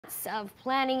months of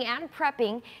planning and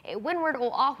prepping, a Windward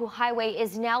Oahu highway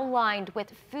is now lined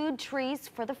with food trees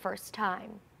for the first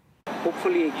time.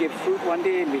 Hopefully give fruit one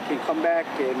day and we can come back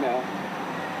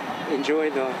and enjoy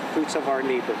the fruits of our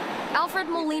labor. Alfred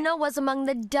Molina was among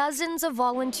the dozens of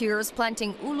volunteers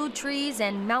planting ulu trees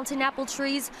and mountain apple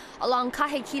trees along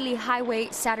Kahekili Highway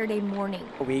Saturday morning.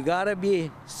 We gotta be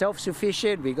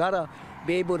self-sufficient. We gotta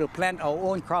be able to plant our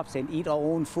own crops and eat our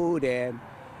own food and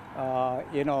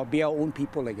be our own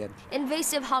people again.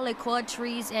 Invasive halekoa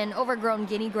trees and overgrown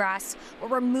guinea grass were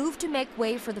removed to make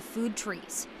way for the food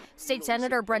trees. State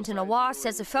Senator Brenton Awa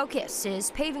says the focus is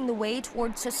paving the way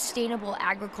towards sustainable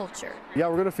agriculture. Yeah,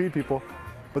 we're going to feed people,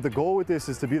 but the goal with this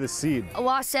is to be the seed.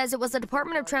 Awa says it was the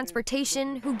Department of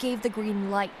Transportation who gave the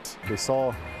green light. They saw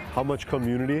how much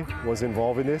community was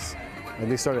involved in this,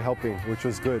 and they started helping, which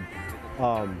was good.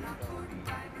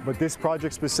 But this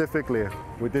project specifically,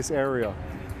 with this area,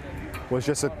 was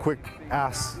just a quick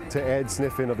ask to Ed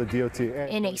Sniffen of the DOT.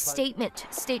 In a statement,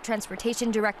 State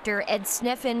Transportation Director Ed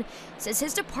Sniffen says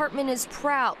his department is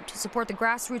proud to support the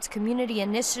grassroots community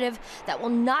initiative that will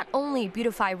not only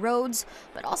beautify roads,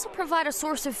 but also provide a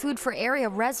source of food for area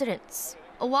residents.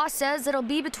 Awa says it'll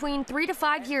be between 3 to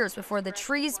 5 years before the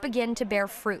trees begin to bear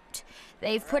fruit.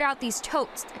 They've put out these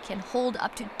totes that can hold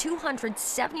up to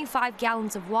 275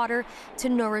 gallons of water to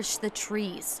nourish the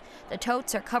trees. The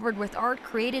totes are covered with art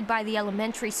created by the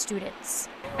elementary students.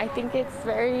 I think it's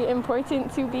very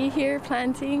important to be here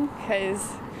planting because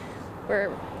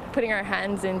we're putting our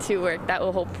hands into work that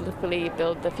will hopefully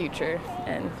build the future.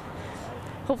 And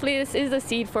hopefully this is a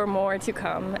seed for more to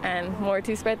come and more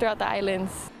to spread throughout the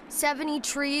islands. 70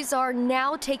 trees are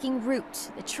now taking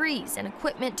root. The trees and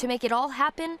equipment to make it all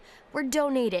happen were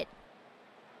donated.